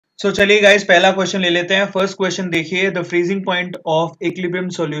चलिए गाइस, पहला क्वेश्चन ले लेते हैं। फर्स्ट क्वेश्चन देखिए, the freezing point of equilibrium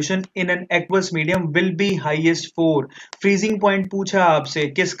solution in an aqueous medium will be highest for. Freezing point पूछा आपसे,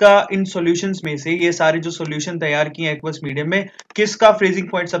 किसका इन सॉल्यूशंस में से, ये सारे जो सॉल्यूशन तैयार किए हैं एक्वस मीडियम में, किसका फ्रीजिंग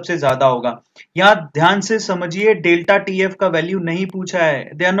पॉइंट सबसे ज्यादा होगा। यहाँ ध्यान से समझिए, डेल्टा टीएफ का वैल्यू नहीं पूछा है।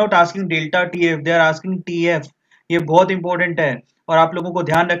 They are not asking delta TF, they are asking TF. ये बहुत इंपॉर्टेंट है और आप लोगों को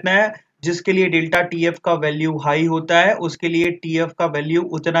ध्यान रखना है। जिसके लिए डेल्टा टीएफ का वैल्यू हाई होता है उसके लिए टीएफ का वैल्यू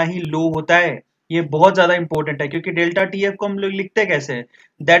उतना ही लो होता है। ये बहुत ज्यादा इंपॉर्टेंट है क्योंकि डेल्टा टीएफ को हम लोग लिखते कैसे हैं,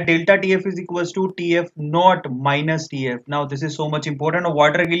 that delta TF is equals to TF not minus TF. Now this is so much important और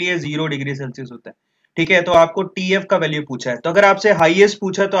वाटर के लिए 0 डिग्री सेल्सियस होता है। ठीक है, तो आपको टीएफ का वैल्यू पूछा है, तो अगर आपसे हाईएस्ट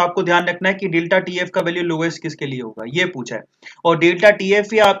पूछा तो आपको ध्यान रखना है कि डेल्टा टीएफ का वैल्यू लोएस्ट किसके लिए होगा, ये पूछा है। और डेल्टा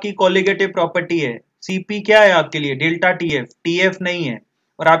टीएफ ही आपकी कोलिगेटिव प्रॉपर्टी है। सीपी क्या है आपके लिए, डेल्टा टीएफ, टीएफ नहीं है।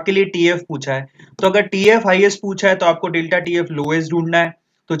 और आपके लिए टीएफ पूछा है, तो अगर टीएफ हाईएस्ट पूछा है तो आपको डेल्टा टीएफ लोएस्ट ढूंढना है।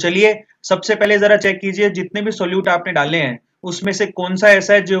 तो चलिए सबसे पहले जरा चेक कीजिए, जितने भी सोल्यूट आपने डाले हैं उसमें से कौन सा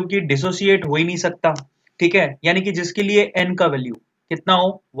ऐसा है जो कि डिसोसिएट हो ही नहीं सकता। ठीक है, यानी कि जिसके लिए एन का वैल्यू कितना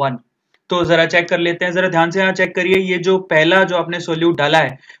हो, 1। तो जरा चेक कर लेते हैं, जरा ध्यान से यहाँ चेक करिए। ये जो पहला जो आपने सोल्यूट डाला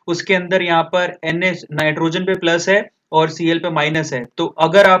है उसके अंदर यहाँ पर NH नाइट्रोजन पे प्लस है और Cl पे माइनस है। तो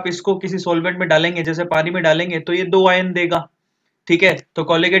अगर आप इसको किसी सॉल्वेंट में डालेंगे, जैसे पानी में डालेंगे, तो ये 2 आयन देगा। ठीक है, तो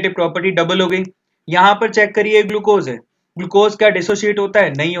कोलिगेटिव प्रॉपर्टी डबल हो गई। यहां पर चेक करिए, ग्लूकोज है, ग्लूकोज क्या डिसोशिएट होता है,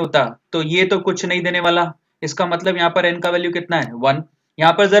 नहीं होता, तो ये तो कुछ नहीं देने वाला। इसका मतलब यहाँ पर एन का वैल्यू कितना है, 1।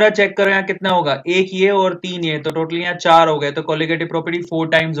 यहाँ पर जरा चेक करो, यहाँ कितना होगा, 1 ये और 3 ये, तो टोटल यहाँ 4 हो गए, तो कोलिगेटिव प्रॉपर्टी 4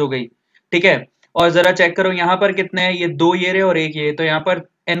 टाइम्स हो गई। ठीक है, और जरा चेक करो यहाँ पर कितने हैं, ये 2 ये रहे और 1 ये, तो यहाँ पर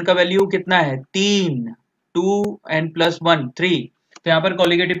एन का वैल्यू कितना है, 3, 2 एन प्लस 1 3, तो यहाँ पर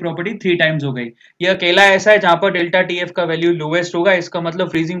कोलिगेटिव प्रॉपर्टी 3 टाइम्स हो गई। ये अकेला ऐसा है जहां पर डेल्टा टीएफ का वैल्यू लोएस्ट होगा, इसका मतलब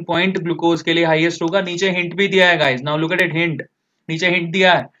फ्रीजिंग पॉइंट ग्लूकोज के लिए हाईएस्ट होगा। नीचे हिंट भी दिया है guys, now look at it, hint, नीचे हिंट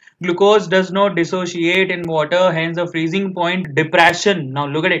दिया है, glucose does not dissociate in water, hence the freezing point depression, now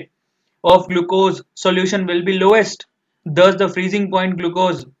look at it, of glucose solution will be lowest, thus the freezing point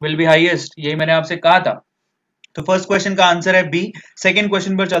glucose will be highest। यही मैंने आपसे कहा था। तो first question का answer है B. Second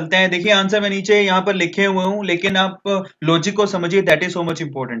question पर चलते हैं। देखिए आंसर मैं नीचे यहाँ पर लिखे हुए हूँ, लेकिन आप लॉजिक को समझिए, that is so much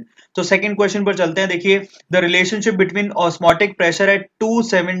important. तो सेकंड क्वेश्चन पर चलते हैं। देखिए, the relationship between osmotic pressure at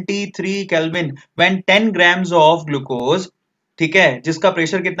 273 kelvin when 10 grams of glucose, ठीक है, जिसका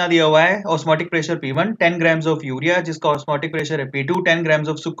प्रेशर कितना दिया हुआ है, osmotic pressure P1, 10 grams of urea जिसका ऑस्मोटिक प्रेशर है P2, 10 ग्राम्स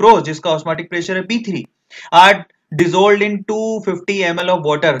ऑफ सुक्रोज जिसका ऑस्मोटिक प्रेशर है P3, are dissolve in 250 ml of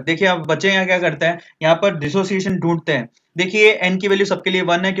water. देखिए अब बच्चे यहाँ क्या करते हैं, यहाँ पर डिसोसिएशन ढूंढते हैं। देखिए एन की वैल्यू सबके लिए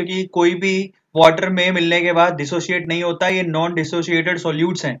 1 है क्योंकि कोई भी वाटर में मिलने के बाद डिसोशिएट नहीं होता, ये नॉन डिसोशिएटेड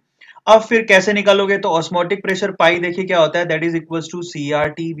सॉल्यूट्स हैं। अब फिर कैसे निकालोगे, तो ऑस्मोटिक प्रेशर पाई देखिए क्या होता है, that is equals to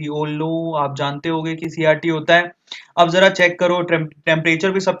CRT, we all know, आप जानते होंगे कि सीआरटी होता है। अब जरा चेक करो,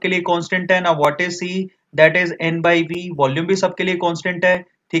 टेम्परेचर भी सबके लिए कांस्टेंट है ना, what is C, that is an by we, volume भी सबके लिए कांस्टेंट है।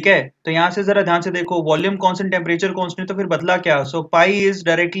 ठीक है, तो यहां से जरा ध्यान से देखो, वॉल्यूम कांस्टेंट, टेम्परेचर कांस्टेंट, तो फिर बदला क्या, सो pi is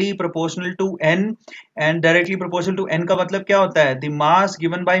directly proportional to N, and directly proportional to N का मतलब क्या होता है, the mass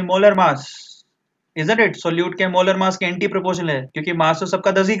given by molar mass, isn't it. Solute के मोलर मास के एंटी प्रोपोर्शनल है क्योंकि मास तो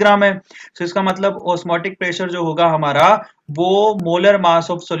सबका 10 ही ग्राम है। तो इसका मतलब ऑस्मोटिक प्रेशर जो होगा हमारा, वो मोलर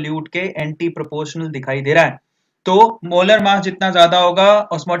मास ऑफ सोल्यूट के एंटी प्रोपोर्शनल दिखाई दे रहा है। तो मोलर मास जितना ज्यादा होगा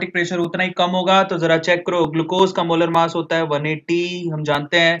ऑस्मोटिक प्रेशर उतना ही कम होगा। तो जरा चेक करो, ग्लूकोज का मोलर मास होता है 180, हम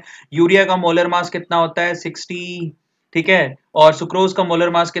जानते हैं। यूरिया का मोलर मास कितना होता है, 60। ठीक है, और सुक्रोज का मोलर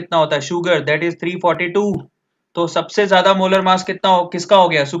मास कितना होता है, शुगर, दैट इज 342। तो सबसे ज्यादा मोलर मास किसका हो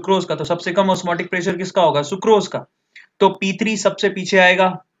गया, सुक्रोज का। तो सबसे कम ऑस्मोटिक प्रेशर किसका होगा, सुक्रोज का। तो P3 सबसे पीछे आएगा,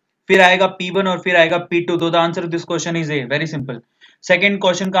 फिर आएगा P1 और फिर आएगा P2। तो the answer of this question is a, very simple. Second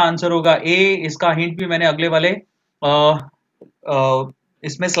question का आंसर होगा ए। इसका हिंट भी मैंने अगले वाले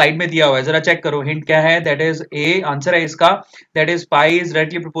इसमें स्लाइड में दिया हुआ है, जरा चेक करो हिंट क्या है, दैट इज ए, आंसर है इसका, that is pi is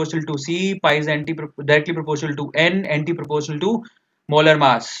directly proportional to C, pi is directly proportional to N, anti proportional to molar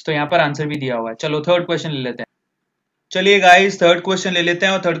mass. तो यहाँ पर आंसर भी दिया हुआ है। चलो थर्ड क्वेश्चन ले लेते हैं। चलिए गाइस थर्ड क्वेश्चन ले लेते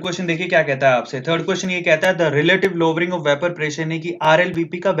हैं, और थर्ड क्वेश्चन देखिए क्या कहता है आपसे। थर्ड क्वेश्चन ये कहता है, the relative lowering of vapour pressure, ने कि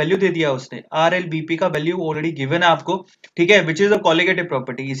आरएलबीपी का वैल्यू दे दिया उसने, आरएलबीपी का वैल्यू ऑलरेडी गिवन है आपको। ठीक है, which is a colligative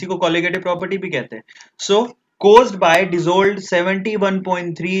property, इसी को कोलिगेटिव प्रॉपर्टी भी कहते हैं। सो caused by dissolved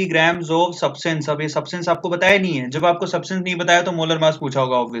 71.3 grams of substance। अब ये substance आपको बताया नहीं है, जब आपको substance नहीं बताया तो मोलर मास पूछा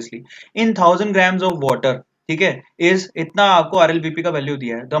होगा obviously, in 1000 grams of water। ठीक है, इज इतना आपको आरएलबीपी का वैल्यू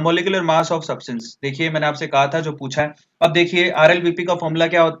दिया है। The molecular mass of substance, देखिए मैंने आपसे कहा था जो पूछा है। अब देखिए आरएलबीपी का फॉर्मूला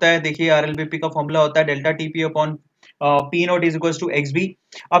क्या होता है, देखिए आरएलबीपी का फॉर्मूला होता है delta TP upon P not is equal to XB.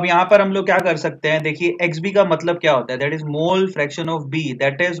 अब यहाँ पर हम लोग क्या कर सकते हैं, देखिए एक्सबी का मतलब क्या होता है, that is mole fraction of B,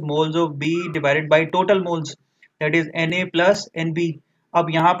 that is moles of B divided by total moles, that is Na plus Nb। अब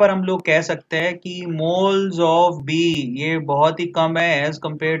यहाँ पर हम लोग कह सकते हैं कि मोल्स ऑफ बी ये बहुत ही कम है एज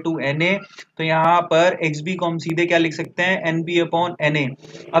कंपेयर टू Na, तो यहाँ पर XB को हम सीधे क्या लिख सकते हैं NB अपॉन Na।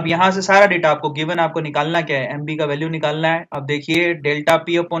 अब यहाँ से सारा डेटा आपको गिवन, आपको निकालना क्या है, MB का वैल्यू निकालना है। अब देखिए delta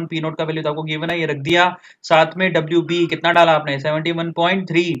P upon P note का वैल्यू तो आपको गिवन है, ये रख दिया। साथ में WB कितना डाला आपने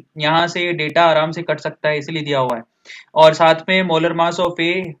 71.3, यहाँ से डेटा आराम से कट सकता है इसलिए दिया हुआ है। और साथ में मोलर मास ऑफ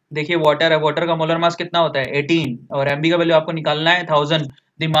ए, देखिए वाटर है, वाटर का मोलर मास कितना होता है 18, और एमबी का वैल्यू आपको निकालना है 1000,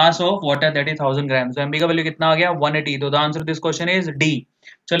 the mass of water that is 1000 ग्राम, तो एमबी का वैल्यू कितना आ गया 180, तो the answer this question is D.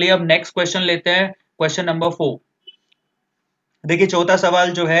 चलिए अब नेक्स्ट क्वेश्चन लेते हैं, क्वेश्चन नंबर 4। देखिए चौथा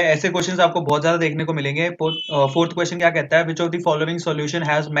सवाल जो है, ऐसे क्वेश्चंस आपको बहुत ज्यादा देखने को मिलेंगे। फोर्थ क्वेश्चन क्या कहता है, which of the following solution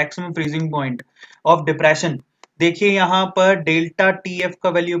has maximum freezing point of depression. देखिए यहाँ पर डेल्टा टीएफ का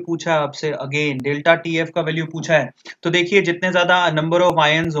वैल्यू पूछा है आपसे, अगेन डेल्टा टीएफ का वैल्यू पूछा है, तो देखिए जितने ज्यादा नंबर ऑफ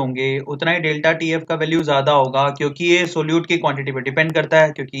आयंस होंगे उतना ही डेल्टा टीएफ का वैल्यू ज्यादा होगा, क्योंकि ये सोल्यूट की क्वांटिटी पर डिपेंड करता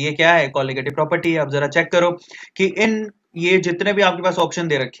है, क्योंकि ये क्या है कोलिगेटिव प्रॉपर्टी है। अब जरा चेक करो कि इन ये जितने भी आपके पास ऑप्शन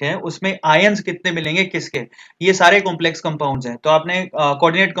दे रखे हैं उसमें आयंस कितने मिलेंगे किसके, ये सारे कॉम्प्लेक्स कंपाउंड्स हैं। तो आपने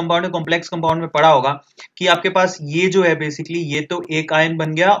कोऑर्डिनेट कंपाउंड और कॉम्प्लेक्स कंपाउंड में पढ़ा होगा कि आपके पास ये जो है बेसिकली ये तो एक आयन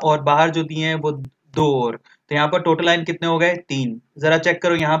बन गया और बाहर जो दिए हैं वो दो, और तो यहाँ पर टोटल आयन कितने हो गए 3। जरा चेक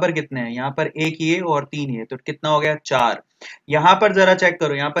करो यहाँ पर कितने हैं, यहाँ पर एक ये और 3 ये, तो कितना हो गया 4। यहाँ पर जरा चेक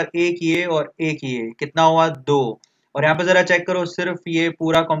करो, यहाँ पर एक ये और एक ये, कितना हुआ 2। और यहाँ पर जरा चेक करो सिर्फ ये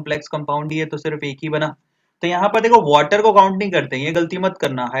पूरा कॉम्प्लेक्स कंपाउंड ही है तो सिर्फ एक ही बना। तो यहाँ पर देखो वाटर को काउंट नहीं करते, ये गलती मत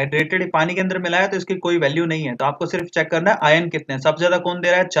करना, हाइड्रेटेड पानी के अंदर मिला है तो इसकी कोई वैल्यू नहीं है, तो आपको सिर्फ चेक करना है आयन कितने हैं। सबसे ज्यादा कौन दे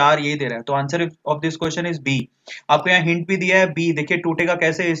रहा है 4, यही दे रहा है, तो answer of this question is B. आपको यहाँ हिंट भी दिया है बी, देखिए टूटेगा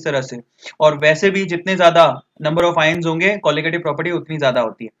कैसे इस तरह से, और वैसे भी जितने ज्यादा नंबर ऑफ आयन्स होंगे कोलिगेटिव प्रॉपर्टी उतनी ज्यादा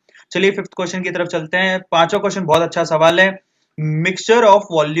होती है। चलिए फिफ्थ क्वेश्चन की तरफ चलते हैं। पांचवा क्वेश्चन बहुत अच्छा सवाल है, mixture of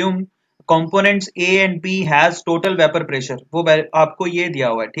volume components A and B has total vapour pressure, वो आपको ये दिया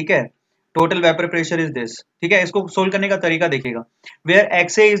हुआ है, ठीक है, total vapour pressure is this, ठीक है। इसको सोल्व करने का तरीका देखिएगा, where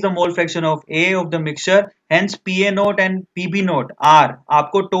XA is the mole fraction of A of the mixture, hence PA note and PB note are,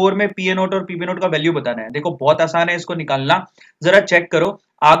 आपको टोर में PA नोट और PB नोट का वैल्यू बताना है। देखो बहुत आसान है इसको निकालना, जरा चेक करो।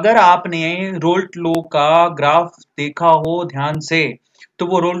 अगर आपने रोल्ट लो का ग्राफ देखा हो ध्यान से, तो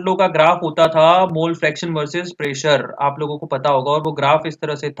वो रोल्ट लो का ग्राफ होता था मोल फ्रैक्शन वर्सेस प्रेशर, आप लोगों को पता होगा, और वो ग्राफ इस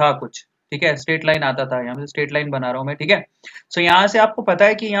तरह से था कुछ, ठीक है, स्ट्रेट लाइन आता था, यहाँ पे स्ट्रेट लाइन बना रहा हूं मैं, ठीक है। सो यहाँ से आपको पता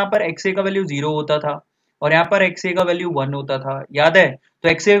है कि यहाँ पर XA का वैल्यू 0 होता था और यहाँ पर XA का वैल्यू 1 होता था, याद है। तो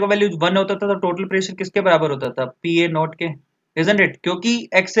XA का वैल्यू 1 होता था तो टोटल प्रेशर किसके बराबर होता था PA नॉट के, इजंट इट, क्योंकि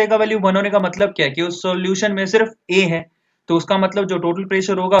XA का वैल्यू 1 होने का मतलब क्या है कि उस सॉल्यूशन में सिर्फ A है, तो उसका मतलब जो टोटल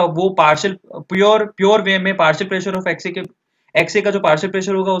प्रेशर होगा वो पार्शियल प्योर वे में पार्शियल प्रेशर ऑफ XA का जो पार्शियल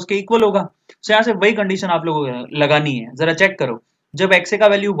प्रेशर होगा उसके इक्वल होगा। सो यहाँ से वही कंडीशन आप लोगों को लगानी है, जरा चेक करो। जब XA का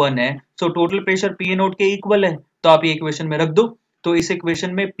वैल्यू 1 है तो टोटल प्रेशर PA नोट के इक्वल है, तो आप ये इक्वेशन में रख दो, तो इस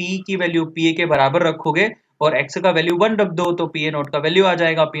इक्वेशन में P की वैल्यू PA के बराबर रखोगे और XA का वैल्यू 1 रख दो, तो PA नोट का वैल्यू आ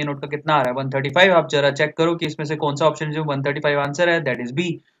जाएगा। PA नोट का कितना आ रहा है 135। आप जरा चेक करो कि इसमें से कौन सा ऑप्शन जो 135 आंसर है, दैट इज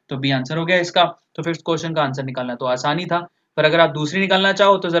बी, तो बी आंसर हो गया इसका। तो फिफ्थ क्वेश्चन का आंसर निकालना तो आसानी था, पर अगर आप दूसरी निकालना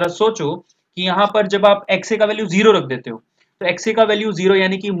चाहो तो जरा सोचो कि यहाँ पर जब आप XA का वैल्यू 0 रख देते हो, तो XA का वैल्यू 0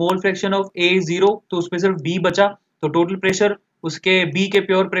 यानी कि मोल फ्रैक्शन ऑफ A 0, तो उसमें सिर्फ B बचा, तो टोटल प्रेशर उसके B के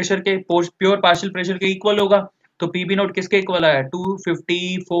प्योर प्रेशर के प्योर पार्शियल प्रेशर के इक्वल होगा, तो PB नोट किसके इक्वल आया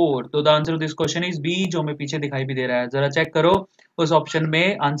 254, तो the answer of this question is B, जो हमें पीछे दिखाई भी दे रहा है, जरा चेक करो उस ऑप्शन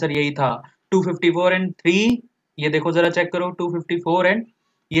में आंसर यही था 254 एंड 3, ये देखो जरा चेक करो 254 एंड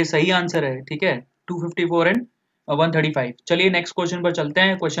ये सही आंसर है, ठीक है, 254 एंड 135। चलिए नेक्स्ट क्वेश्चन पर चलते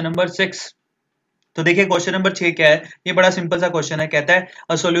हैं, क्वेश्चन नंबर 6। तो देखिए क्वेश्चन नंबर 6 क्या है, ये बड़ा सिंपल सा क्वेश्चन है, कहता है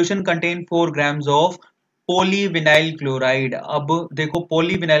a solution contain 4 grams of polyvinyl chloride. अब देखो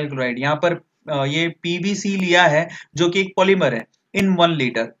पॉलीविनाइल क्लोराइड, यहाँ पर ये PVC लिया है जो कि एक पॉलीमर है, इन 1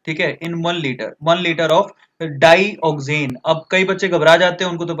 लीटर, ठीक है, इन 1 लीटर ऑफ डाईऑक्सेन। अब कई बच्चे घबरा जाते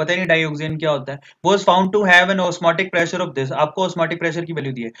हैं, उनको तो पता ही नहीं डाईऑक्सेन क्या होता है। Was found to have an osmotic pressure of this, आपको ऑस्मोटिक प्रेशर की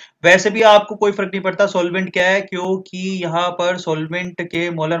वैल्यू दी है। वैसे भी आपको कोई फर्क नहीं पड़ता सॉल्वेंट क्या है, क्योंकि यहाँ पर सॉल्वेंट के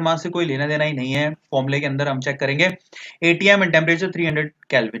मोलर मास से कोई लेना देना ही नहीं है, फॉर्मूले के अंदर हम चेक करेंगे। ATM एंड टेम्परेचर 300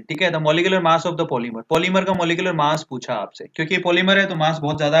 केल्विन, ठीक है। The molecular mass of the polymer, polymer का मॉलिक्यूलर मास पूछा आपसे, क्योंकि पॉलीमर है तो मास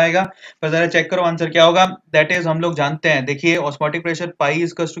बहुत ज्यादा आएगा, पर जरा चेक करो आंसर क्या होगा। दैट इज हम लोग जानते हैं, देखिए osmotic pressure pi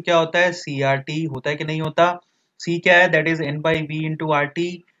equals to क्या होता है CRT, होता है कि नहीं होता, C क्या है that is N/V into RT।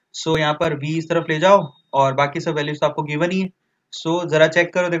 सो यहाँ पर V इस तरफ ले जाओ और बाकी सब वैल्यूज तो आपको गिवन ही है। सो जरा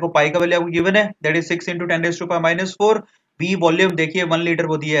चेक करो, देखो पाई का वैल्यू आपको गिवन है that is 6 into 10⁻⁴। V volume देखिए 1 लीटर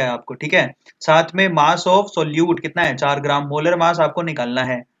वो दिया है आपको, ठीक है। साथ में मास ऑफ सोल्यूट कितना है 4 ग्राम, मोलर मास आपको निकालना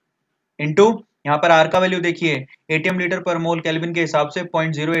है, इनटू यहाँ पर आर का वैल्यू देखिए, एटीएम लीटर पर मोल केल्विन के हिसाब से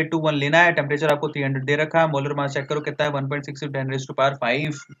 0.0821 लेना है। टेम्परेचर आपको 300 दे रखा है। मोलर मास चेक करो कितना है, 1.6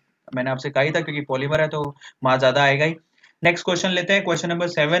 10⁵ मैंने आपसे कहा ही था क्योंकि पॉलीमर है तो मास ज्यादा आएगा ही। नेक्स्ट क्वेश्चन लेते हैं, question number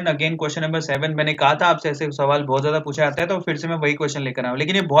 7। Again question number 7, मैंने कहा था आपसे ऐसे सवाल बहुत ज्यादा पूछा जाता है तो फिर से मैं वही क्वेश्चन लेकर आऊँ,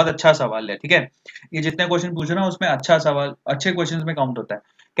 लेकिन ये बहुत अच्छा सवाल है, ठीक है। ये जितने क्वेश्चन पूछ रहा हूँ उसमें अच्छा सवाल, अच्छे क्वेश्चन में काउंट होता है।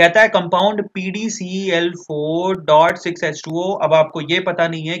 कहता है कंपाउंड PdCl4.6H2O। अब आपको ये पता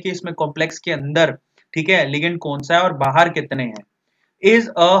नहीं है कि इसमें कॉम्प्लेक्स के अंदर, ठीक है, लिगेंड कौन सा है और बाहर कितने हैं। Is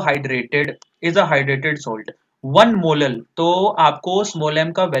a hydrated salt 1 molal, तो आपको स्मॉल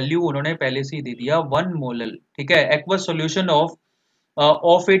m का वैल्यू उन्होंने पहले से ही दे दिया 1 मोलल, ठीक है। Aqueous solution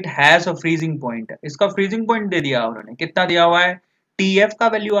of it has a freezing point, इसका फ्रीजिंग पॉइंट दे दिया उन्होंने, कितना दिया हुआ है, TF का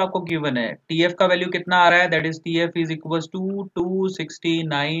वैल्यू आपको गिवन है। TF का वैल्यू कितना आ रहा है, that is TF is equal to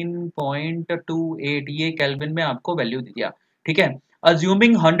 269.28, ये केल्विन में आपको वैल्यू दे दिया, ठीक है।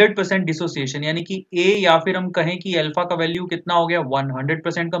 अज्यूमिंग 100% डिसोसिएशन, यानी कि A या फिर हम कहें कि अल्फा का वैल्यू कितना हो गया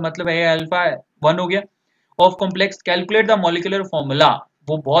 100% का मतलब है अल्फा 1 हो गया। Of complex calculate the molecular formula,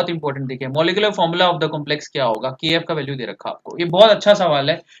 वो बहुत इंपॉर्टेंट देखिए, molecular formula of the complex क्या होगा, KF का वैल्यू दे रखा आपको। ये बहुत अच्छा सवाल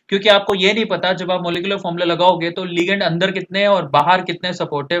है क्योंकि आपको ये नहीं पता जब आप मॉलिक्यूलर फॉर्मूला लगाओगे तो लिगेंड अंदर कितने हैं और बाहर कितने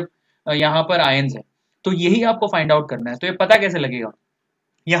सपोर्टिव यहाँ पर आयंस है, तो यही आपको फाइंड आउट करना है। तो ये पता कैसे लगेगा,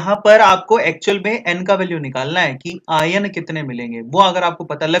 यहाँ पर आपको एक्चुअल में n का वैल्यू निकालना है कि आयन कितने मिलेंगे, वो अगर आपको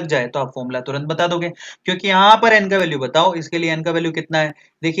पता लग जाए तो आप फॉर्मूला तुरंत बता दोगे। क्योंकि यहाँ पर n का वैल्यू बताओ, इसके लिए n का वैल्यू कितना है,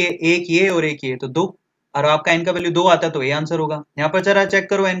 देखिए एक ये और एक ये तो 2, और आपका n का वैल्यू 2 आता है तो ये आंसर होगा। यहाँ पर जरा चेक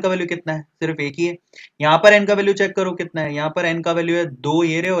करो n का वैल्यू कितना है, सिर्फ एक ही है। यहाँ पर n का वैल्यू चेक करो कितना है, यहाँ पर n का वैल्यू है 2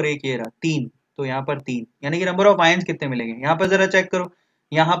 ये रहे और एक ये रहा 3, तो यहाँ पर 3, यानी कि नंबर ऑफ आयंस कितने मिलेंगे। यहाँ पर जरा चेक करो,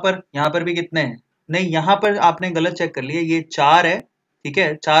 यहाँ पर भी कितने हैं, नहीं यहाँ पर आपने गलत चेक कर लिया, ये 4 है, ठीक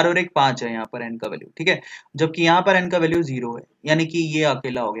है, 4 और 1 5 है यहाँ पर n का वैल्यू, ठीक है, जबकि यहाँ पर n का वैल्यू 0 है, यानी कि ये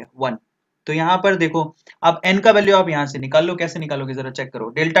अकेला हो गया 1। तो यहाँ पर देखो, अब n का वैल्यू आप यहाँ से निकाल लो, कैसे निकालोगे जरा चेक करो,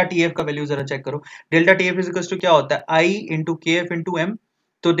 डेल्टा TF का वैल्यू जरा चेक करो। डेल्टा TF इज टू क्या होता है, I into KF into M।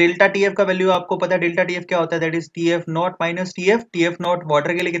 तो डेल्टा TF का वैल्यू आपको पता है, डेल्टा TF क्या होता है, that is TF not minus TF। TF not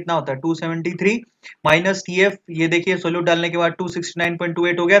water के लिए कितना होता है 273 माइनस TF, ये देखिए सोल्यूट डालने के बाद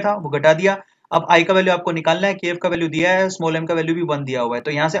 269.28 हो गया था, वो घटा दिया। अब I का वैल्यू आपको निकालना है, KF का वैल्यू दिया है, स्मॉल m का वैल्यू भी 1 दिया हुआ है,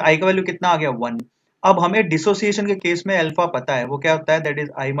 तो यहाँ से I का वैल्यू कितना आ गया 1। अब हमें डिसोसिएशन के केस में अल्फा पता है, वो क्या होता है, दैट इज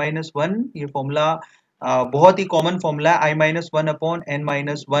I-1। ये फॉर्मूला बहुत ही कॉमन फॉर्मूला है, I-1 अपॉन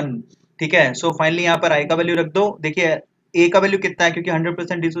n-1, ठीक है। सो फाइनली यहाँ पर I का वैल्यू रख दो। देखिए A का वैल्यू कितना है, क्योंकि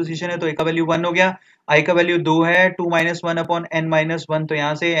 100% डिसोसिएशन है तो A का वैल्यू 1 हो गया, I का वैल्यू 2 है, 2-1 अपॉन n-1, तो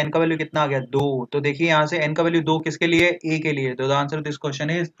यहाँ से n का वैल्यू कितना आ गया 2। तो देखिए यहाँ से n का वैल्यू 2 किसके लिए, A के लिए, तो the answer of this question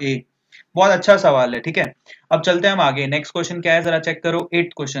is A। बहुत अच्छा सवाल है, ठीक है। अब चलते हैं हम आगे, नेक्स्ट क्वेश्चन क्या है जरा चेक करो।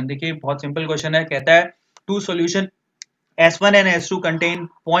 8th क्वेश्चन देखिए, बहुत सिंपल क्वेश्चन है। कहता है to solution S1 and S2 contain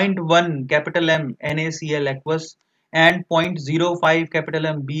 0.1 capital M NaCl aqueous and 0.05 capital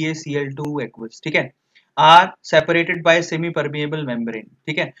M BaCl2 aqueous, ठीक है, are separated by semi permeable membrane,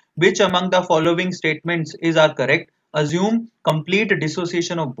 ठीक है। Which among the following statements is are correct? Assume complete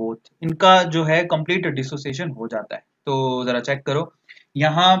dissociation of both, इनका जो है complete dissociation हो जाता है। तो जरा चेक करो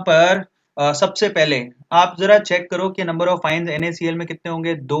यहाँ पर सबसे पहले आप जरा चेक करो कि नंबर ऑफ आयंस NaCl में कितने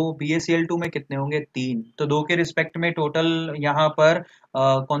होंगे 2, BaCl2 में कितने होंगे 3, तो 2 के रिस्पेक्ट में टोटल यहाँ पर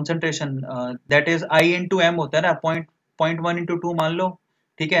concentration that is I into M होता है ना, 0.1 इंटू 2 मान लो,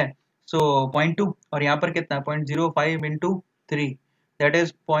 ठीक है, सो 0.2, और यहाँ पर कितना 0.05 इंटू 3 दैट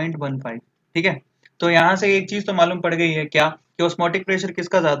इज 0.15, ठीक है। तो यहाँ से एक चीज तो मालूम पड़ गई है क्या, कि ऑस्मोटिक प्रेशर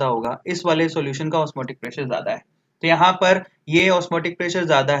किसका ज्यादा होगा, इस वाले सॉल्यूशन का ऑस्मोटिक प्रेशर ज्यादा है। तो यहाँ पर ये ऑस्मोटिक प्रेशर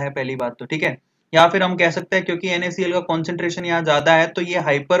ज्यादा है पहली बात तो, ठीक है। या फिर हम कह सकते हैं क्योंकि NaCl का कॉन्सेंट्रेशन यहाँ ज्यादा है तो ये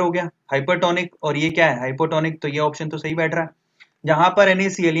हाइपर हो गया, हाइपरटोनिक, और ये क्या है हाइपोटोनिक, तो ये ऑप्शन तो सही बैठ रहा है। जहां पर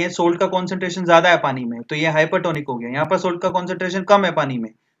NaCl ये सोल्ट का कॉन्सेंट्रेशन ज्यादा है पानी में तो ये हाइपरटोनिक हो गया, यहाँ पर सोल्ट का कॉन्सेंट्रेशन कम है पानी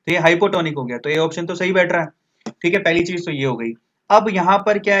में तो ये हाइपोटोनिक हो गया, तो ये ऑप्शन तो सही बैठ रहा है, ठीक है। पहली चीज तो ये हो गई। अब यहाँ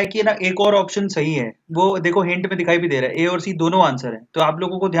पर क्या है कि ना एक और ऑप्शन सही है, वो देखो हिंट में दिखाई भी दे रहा है, ए और सी दोनों आंसर है, तो आप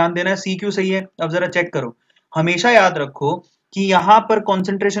लोगों को ध्यान देना है सी क्यों सही है। अब जरा चेक करो, हमेशा याद रखो कि यहाँ पर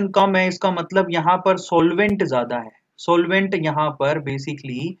कॉन्सेंट्रेशन कम है, इसका मतलब यहाँ पर सॉल्वेंट ज्यादा है। सॉल्वेंट यहाँ पर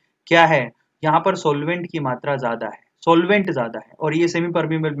बेसिकली क्या है, यहाँ पर सॉल्वेंट की मात्रा ज्यादा है, सॉल्वेंट ज्यादा है, और ये सेमी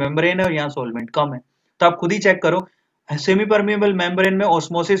परमेबल मेम्ब्रेन है और यहाँ सॉल्वेंट कम है। तो आप खुद ही चेक करो, सेमी परमेबल मेम्ब्रेन में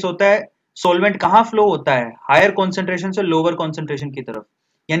ऑस्मोसिस होता है, सॉल्वेंट कहाँ फ्लो होता है, हायर कॉन्सेंट्रेशन से लोअर कॉन्सेंट्रेशन की तरफ,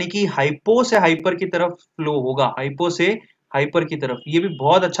 यानी कि हाइपो से हाइपर की तरफ फ्लो होगा, हाइपो से हाइपर की तरफ। ये भी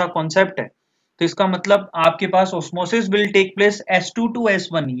बहुत अच्छा कॉन्सेप्ट है। तो इसका मतलब आपके पास osmosis will take place S2 to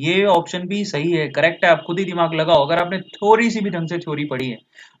S1, ये ऑप्शन भी सही है, करेक्ट है। आप खुद ही दिमाग लगाओ, अगर आपने थोड़ी सी भी ढंग से थ्योरी पढ़ी है,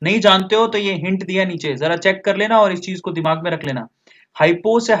 नहीं जानते हो तो ये हिंट दिया नीचे, जरा चेक कर लेना और इस चीज को दिमाग में रख लेना।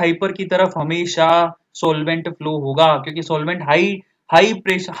 हाइपो से हाइपर की तरफ हमेशा सोलवेंट फ्लो होगा, क्योंकि solvent high high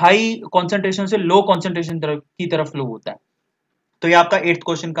pressure high concentration से लो कॉन्सेंट्रेशन की तरफ फ्लो होता है। तो ये आपका 8th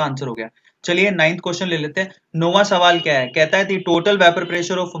क्वेश्चन का आंसर हो गया। चलिए 9th क्वेश्चन ले लेते हैं। 9वां सवाल क्या है, कहता है दी total vapour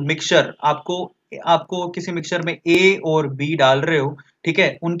pressure of mixture, आपको आपको किसी मिक्सचर में ए और बी डाल रहे हो, ठीक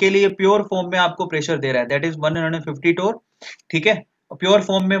है, उनके लिए प्योर फॉर्म में आपको प्रेशर दे रहा है, दैट इज 150 टोर, ठीक है। प्योर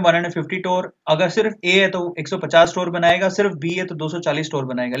फॉर्म में 150 टोर, अगर सिर्फ ए है तो 150 टोर बनाएगा, सिर्फ बी है तो 240 टोर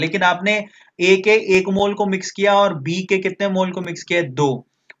बनाएगा। लेकिन आपने ए के 1 मोल को मिक्स किया और बी के कितने मोल को मिक्स किया है, 2,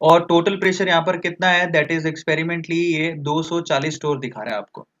 और टोटल प्रेशर यहाँ पर कितना है, दैट इज एक्सपेरिमेंटली ये 240 टोर दिखा रहा है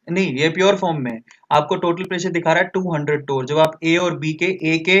आपको, नहीं ये प्योर फॉर्म में आपको टोटल प्रेशर दिखा रहा है 200 टोर। जब आप ए और बी के,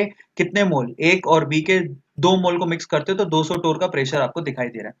 ए के कितने मोल 1 और बी के 2 मोल को मिक्स करते हो तो 200 टोर का प्रेशर आपको दिखाई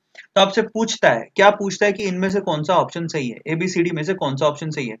दे रहा है। तो आपसे पूछता है, क्या पूछता है कि इनमें से कौन सा ऑप्शन सही है, एबीसीडी में से कौन सा ऑप्शन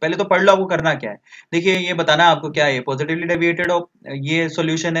सही है। पहले तो पढ़ लो आपको करना क्या है। देखिए ये बताना है आपको क्या है, पॉजिटिवली डेविएटेड ये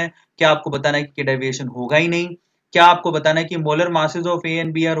सॉल्यूशन है, क्या आपको बताना है कि डेविएशन होगा ही नहीं, क्या आपको बताना है कि molar masses of A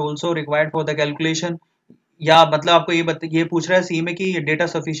and B are also required for the calculation, या मतलब आपको ये पूछ रहा है सी में कि ये डेटा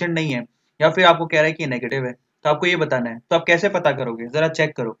सफिशिएंट नहीं है, या फिर आपको कह रहा है कि नेगेटिव है। तो आपको ये बताना है। तो आप कैसे पता करोगे, जरा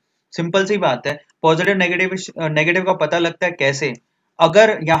चेक करो। सिंपल सी बात है, पॉजिटिव नेगेटिव नेगेटिव का पता लगता है कैसे,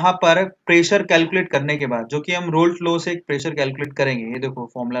 अगर यहाँ पर प्रेशर कैलकुलेट करने के बाद, जो कि हम रोल्ट लॉ से प्रेशर कैलकुलेट करेंगे, ये देखो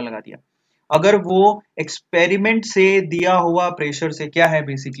फॉर्मूला लगा दिया, अगर वो एक्सपेरिमेंट से दिया हुआ प्रेशर से क्या है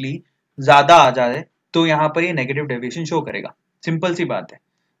बेसिकली ज्यादा आ जाए, तो यहाँ पर ये नेगेटिव डेविएशन शो करेगा। सिंपल सी बात है।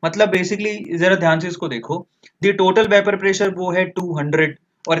 मतलब बेसिकली जरा ध्यान से इसको देखो, दी टोटल वेपर प्रेशर वो है 200,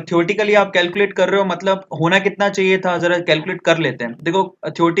 और थियोरेटिकली आप कैलकुलेट कर रहे हो, मतलब होना कितना चाहिए था, जरा कैलकुलेट कर लेते हैं। देखो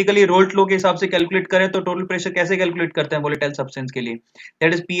थियोरेटिकली रोल्ट लो के हिसाब से कैलकुलेट करें तो टोटल प्रेशर कैसे कैलकुलेट करते हैं वोलेटाइल सब्सटेंस के लिए,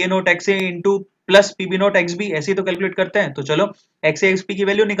 that is P A naught x A into plus PB naught x B, ऐसे ही तो कैलकुलेट करते हैं। तो चलो एक्स ए एक्स पी की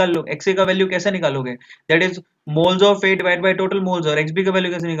वैल्यू निकाल लो। एक्स ए का वैल्यू कैसे निकालोगे, that is moles of A divide by total moles, और एक्स बी का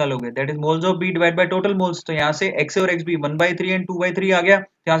वैल्यू कैसे निकालोगे, that is moles of B divide by total moles. तो यहाँ से एक्स ए और एक्स बी 1/3 एंड 2/3 आ गया,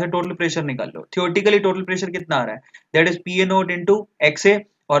 यहाँ से टोटल प्रेशर निकाल लो। थियोरेटिकली टोटल प्रेशर कितना आ रहा है, that is P A note into x ए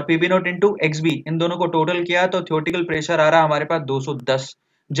और PB note into x B, इन दोनों को टोटल किया तो थियोरेटिकल प्रेशर आ रहा है हमारे पास 210,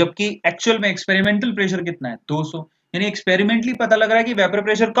 जबकि एक्चुअल में एक्सपेरिमेंटल प्रेशर कितना है, 200। यानी एक्सपेरिमेंटली पता लग रहा है कि वेपर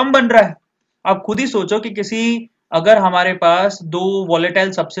प्रेशर कम बन रहा है। आप खुद ही सोचो कि किसी, अगर हमारे पास दो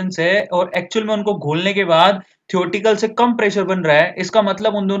वॉलेटाइल सब्सटेंस है और एक्चुअल में उनको घोलने के बाद थियोरेटिकल से कम प्रेशर बन रहा है, इसका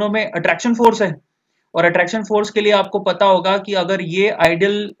मतलब उन दोनों में अट्रैक्शन फोर्स है। और अट्रैक्शन फोर्स के लिए आपको पता होगा कि अगर ये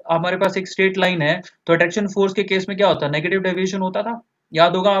आइडियल हमारे पास एक स्ट्रेट लाइन है, तो अट्रैक्शन फोर्स के केस में क्या होता है, नेगेटिव डेविएशन होता था।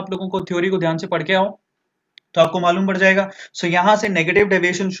 याद होगा आप लोगों को, थ्योरी को ध्यान से पढ़ के आओ तो आपको मालूम पड़ जाएगा। सो यहां से नेगेटिव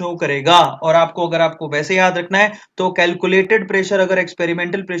डेविएशन शो करेगा। और आपको, अगर आपको वैसे याद रखना है तो कैलकुलेटेड प्रेशर अगर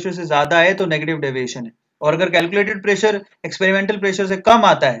एक्सपेरिमेंटल प्रेशर से ज्यादा है तो नेगेटिव डेविएशन है, और अगर कैलकुलेटेड प्रेशर एक्सपेरिमेंटल प्रेशर से कम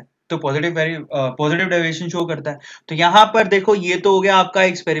आता है तो पॉजिटिव डेविएशन शो करता है। तो यहां पर देखो, ये तो हो गया आपका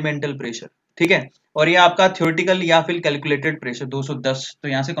एक्सपेरिमेंटल प्रेशर, ठीक है, और ये आपका थ्योरेटिकल या फिर कैलकुलेटेड प्रेशर 210। तो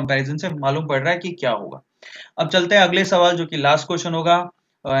यहां से कंपैरिजन से मालूम पड़ रहा है कि क्या होगा। अब चलते हैं अगले सवाल, जो कि लास्ट क्वेश्चन होगा,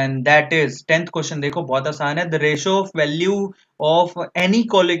 and that is 10th question. देखो बहुत आसान है, the ratio of value of any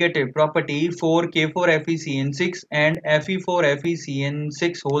colligative property for K4FeCN6 and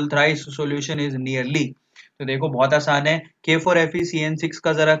Fe4FeCN6 whole thrice solution is nearly. तो देखो बहुत आसान है, K4FeCN6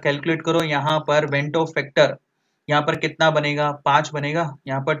 का जरा कैलकुलेट करो। यहाँ पर वेंटो फैक्टर यहाँ पर कितना बनेगा, 5 बनेगा।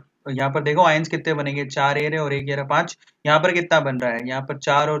 यहाँ पर देखो आयंस कितने बनेंगे, 4 एयर है और 1 एयर है 5। यहाँ पर कितना बन रहा है, यहाँ पर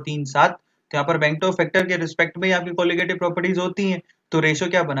 4 और 3 7। तो यहाँ पर वेंटो फैक्टर के रिस्पेक्ट में यहाँ की कोलिगेटिव प्रॉपर्टीज होती हैं। तो रेशियो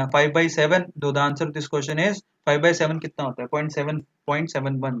क्या बना, 5/7। दो the answer this question is 5/7 कितना होता है,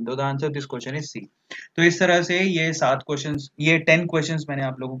 0.71। दो the answer this question is सी। तो इस तरह से ये 7 क्वेश्चंस, ये 10 क्वेश्चंस मैंने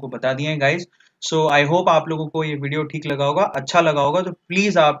आप लोगों को बता दिए हैं गाइस। सो आई होप आप लोगों को ये वीडियो ठीक लगा होगा, अच्छा लगा होगा। तो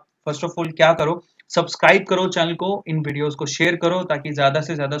प्लीज आप फर्स्ट ऑफ ऑल क्या करो, सब्सक्राइब करो चैनल को, इन वीडियोस को शेयर करो ताकि ज्यादा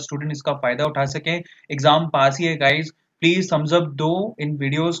से ज्यादा स्टूडेंट इसका फायदा उठा सके। एग्जाम पास ही है गाइस, प्लीज थम्स अप दो इन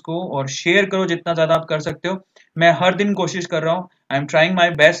वीडियोस को और शेयर करो जितना ज्यादा आप कर सकते हो। मैं हर दिन कोशिश कर रहा हूँ, I am trying my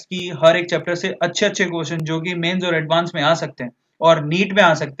best कि हर एक चैप्टर से अच्छे अच्छे क्वेश्चन जो कि मेंस और एडवांस में आ सकते हैं और नीट में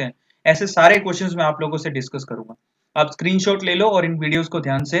आ सकते हैं, ऐसे सारे क्वेश्चंस मैं आप लोगों से डिस्कस करूंगा। आप स्क्रीनशॉट ले लो और इन वीडियोस को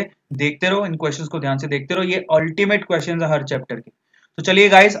ध्यान से देखते रहो, इन क्वेश्चंस को ध्यान से देखते रहो। ये अल्टीमेट क्वेश्चंस है हर चैप्टर के। तो चलिए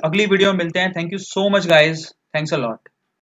गाइस, अगली वीडियो में मिलते हैं। Thank you so much guys, thanks a lot.